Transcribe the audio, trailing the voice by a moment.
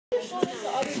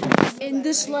In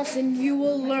this lesson, you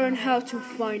will learn how to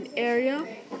find area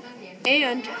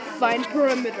and find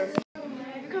perimeter.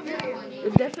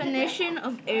 The definition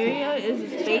of area is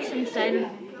a space inside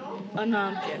an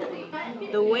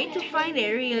object. The way to find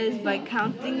area is by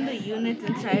counting the units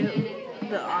inside of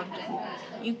the object.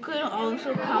 You could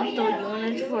also count the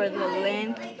units for the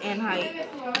length and height.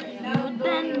 You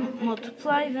then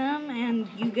multiply them and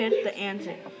you get the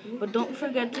answer. But don't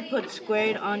forget to put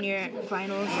squared on your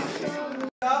final answer.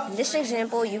 In this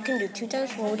example, you can do 2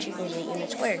 times 4, which equals 8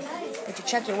 units squared. But to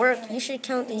check your work, you should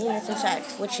count the units inside,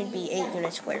 which should be 8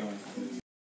 units squared.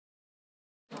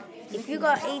 If you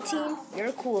got 18,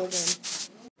 you're cool again.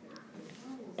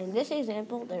 In this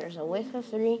example, there is a width of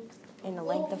 3 and a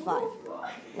length of 5.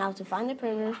 Now to find the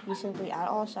perimeter, you simply add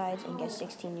all sides and get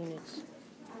 16 units.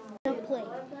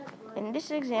 In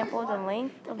this example, the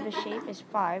length of the shape is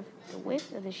 5, the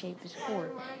width of the shape is 4.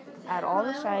 Add all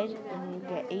the sides and you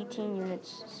get 18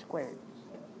 units squared.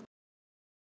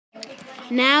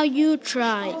 Now you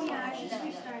try.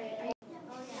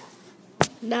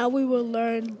 Now we will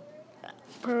learn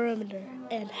perimeter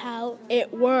and how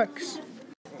it works.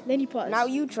 Then you pause. Now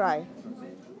you try.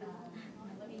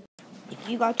 If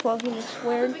you got 12 units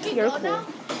squared, you're cool.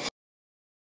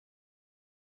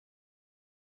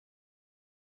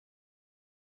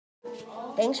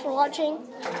 Thanks for watching.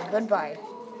 Goodbye.